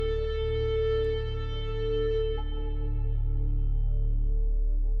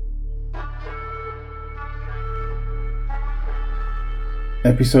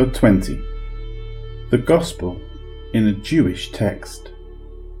Episode 20. The Gospel in a Jewish Text.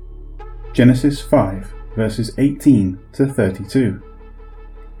 Genesis 5, verses 18 to 32.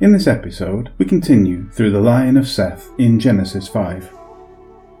 In this episode, we continue through the line of Seth in Genesis 5.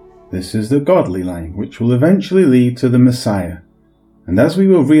 This is the godly line which will eventually lead to the Messiah, and as we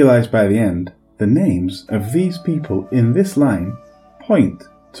will realize by the end, the names of these people in this line point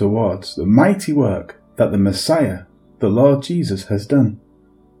towards the mighty work that the Messiah, the Lord Jesus, has done.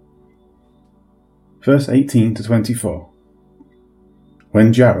 Verse 18 to 24.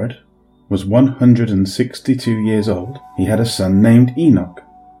 When Jared was 162 years old, he had a son named Enoch.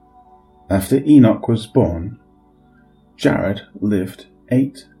 After Enoch was born, Jared lived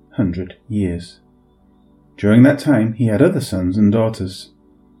 800 years. During that time he had other sons and daughters.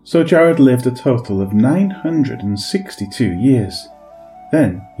 So Jared lived a total of 962 years.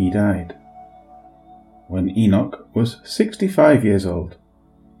 Then he died. When Enoch was 65 years old,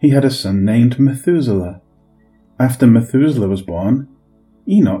 he had a son named Methuselah. After Methuselah was born,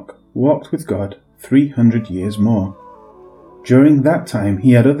 Enoch walked with God 300 years more. During that time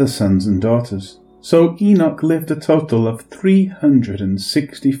he had other sons and daughters. So Enoch lived a total of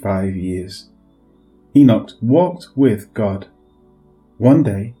 365 years. Enoch walked with God. One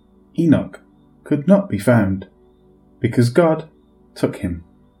day, Enoch could not be found, because God took him.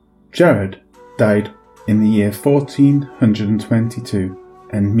 Jared died in the year 1422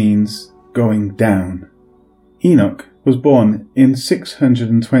 and means going down. Enoch was born in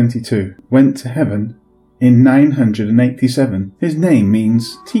 622, went to heaven in 987. His name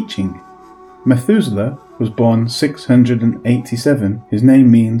means teaching. Methuselah was born 687. His name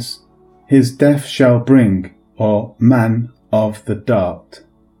means his death shall bring, or man of the dart.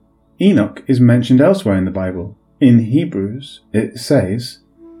 Enoch is mentioned elsewhere in the Bible. In Hebrews, it says,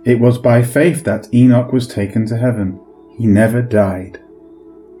 "It was by faith that Enoch was taken to heaven. He never died."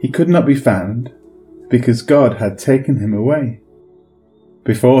 He could not be found because God had taken him away.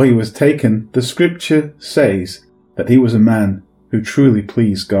 Before he was taken, the scripture says that he was a man who truly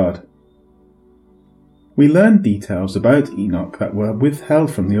pleased God. We learn details about Enoch that were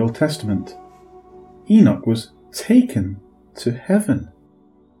withheld from the Old Testament. Enoch was taken to heaven.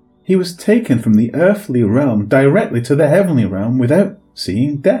 He was taken from the earthly realm directly to the heavenly realm without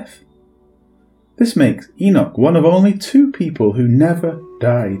seeing death. This makes Enoch one of only two people who never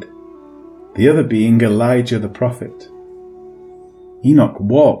died, the other being Elijah the prophet. Enoch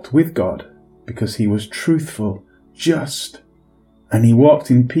walked with God because he was truthful, just, and he walked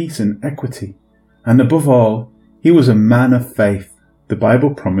in peace and equity, and above all, he was a man of faith. The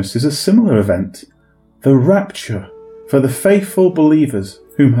Bible promises a similar event, the rapture, for the faithful believers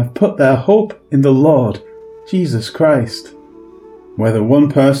whom have put their hope in the Lord Jesus Christ. Whether one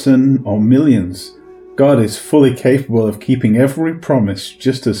person or millions, God is fully capable of keeping every promise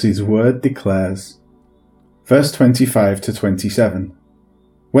just as his word declares. Verse 25 to 27.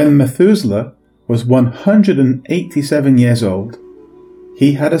 When Methuselah was 187 years old,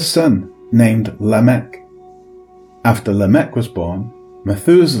 he had a son named Lamech. After Lamech was born,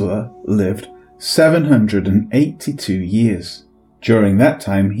 Methuselah lived 782 years. During that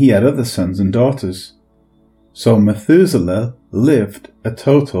time he had other sons and daughters. So Methuselah lived a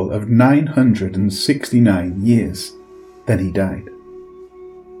total of 969 years. Then he died.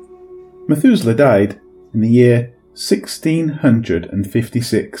 Methuselah died in the year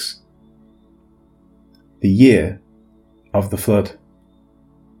 1656, the year of the flood.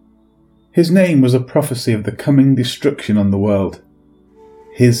 His name was a prophecy of the coming destruction on the world.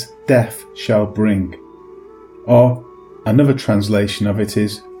 His death shall bring. Or another translation of it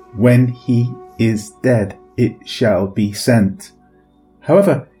is, when he is dead, it shall be sent.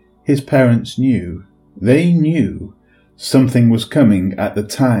 However, his parents knew, something was coming at the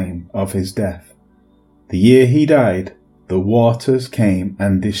time of his death. The year he died, the waters came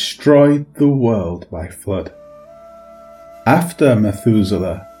and destroyed the world by flood. After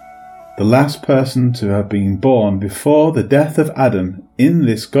Methuselah, the last person to have been born before the death of Adam in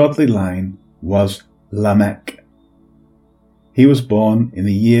this godly line was Lamech. He was born in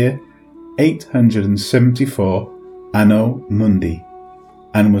the year 874 Anno Mundi,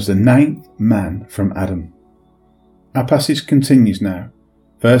 and was the 9th man from Adam. Our passage continues now,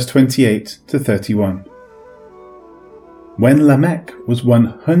 verse 28 to 31. When Lamech was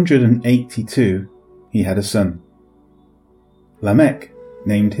 182, he had a son. Lamech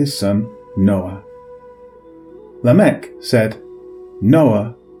named his son Noah. Lamech said,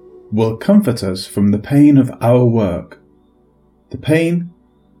 "Noah will comfort us from the pain of our work. The pain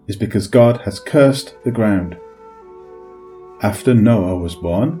is because God has cursed the ground." After Noah was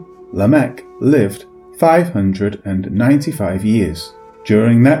born, Lamech lived 595 years.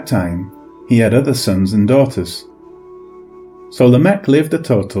 During that time, he had other sons and daughters. So Lamech lived a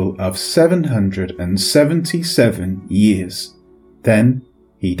total of 777 years. Then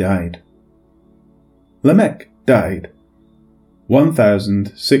he died. Lamech died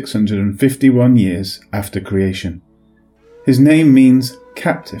 1,651 years after creation. His name means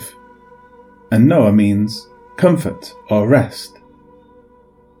captive, and Noah means comfort or rest.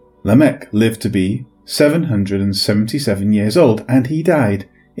 Lamech lived to be 777 years old, and he died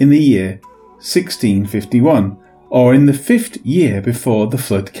in the year 1651, or in the 5th year before the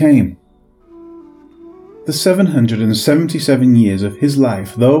flood came. The 777 years of his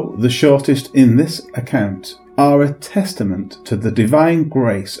life, though the shortest in this account, are a testament to the divine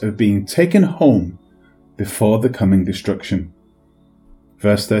grace of being taken home before the coming destruction.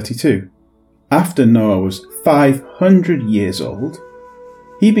 Verse 32. After Noah was 500 years old,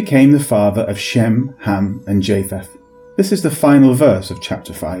 he became the father of Shem, Ham, and Japheth. This is the final verse of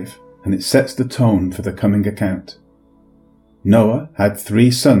chapter 5, and it sets the tone for the coming account. Noah had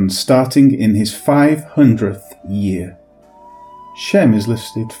 3 sons starting in his 500th year. Shem is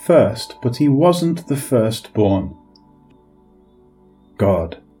listed first, but he wasn't the firstborn.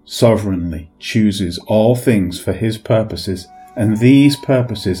 God sovereignly chooses all things for his purposes, and these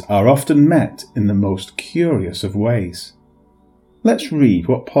purposes are often met in the most curious of ways. Let's read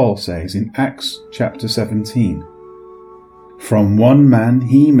what Paul says in Acts chapter 17. From one man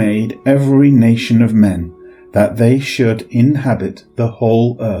he made every nation of men, that they should inhabit the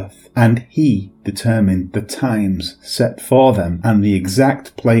whole earth, and he determined the times set for them and the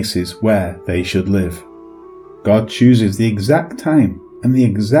exact places where they should live. God chooses the exact time and the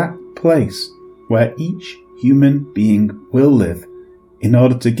exact place where each human being will live in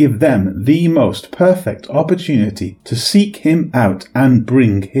order to give them the most perfect opportunity to seek him out and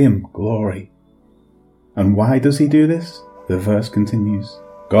bring him glory. And why does he do this? The verse continues.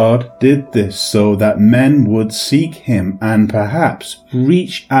 God did this so that men would seek him and perhaps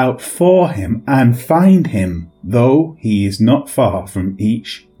reach out for him and find him, though he is not far from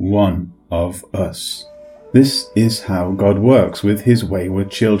each one of us. This is how God works with his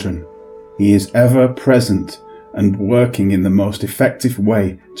wayward children. He is ever present and working in the most effective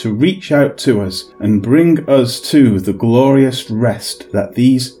way to reach out to us and bring us to the glorious rest that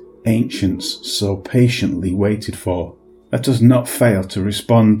these ancients so patiently waited for. Let us not fail to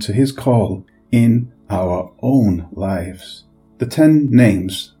respond to his call in our own lives. The 10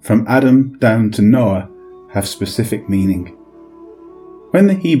 names from Adam down to Noah have specific meaning. When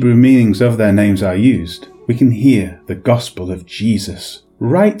the Hebrew meanings of their names are used, we can hear the gospel of Jesus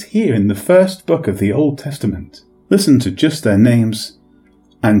right here in the first book of the Old Testament. Listen to just their names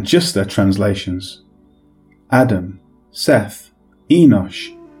and just their translations. Adam, Seth,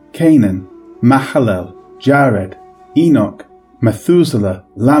 Enosh, Canaan, Mahalalel, Jared, Enoch, Methuselah,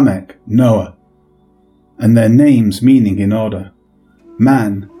 Lamech, Noah, and their names meaning in order: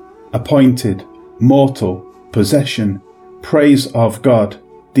 man, appointed, mortal, possession, praise of God,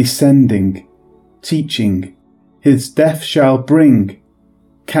 descending, teaching, his death shall bring,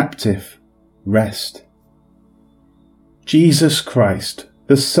 captive, rest. Jesus Christ,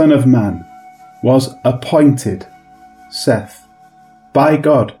 the Son of Man, was appointed, Seth, by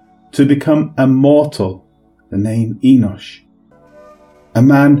God to become a mortal, the name Enosh, a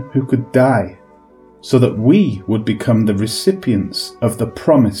man who could die so that we would become the recipients of the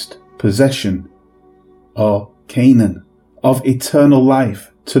promised possession, or Canaan, of eternal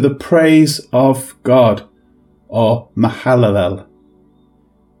life to the praise of God, or Mahalalel.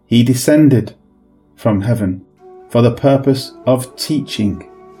 He descended from heaven for the purpose of teaching.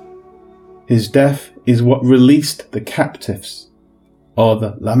 His death is what released the captives, or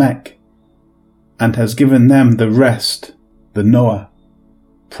the Lamech, and has given them the rest, the Noah,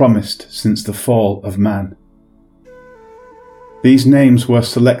 promised since the fall of man. These names were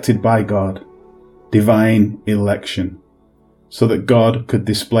selected by God, divine election, so that God could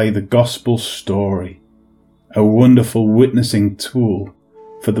display the gospel story, a wonderful witnessing tool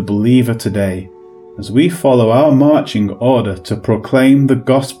for the believer today as we follow our marching order to proclaim the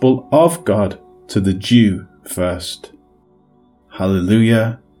gospel of God to the Jew first.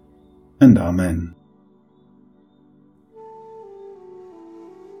 Hallelujah and Amen.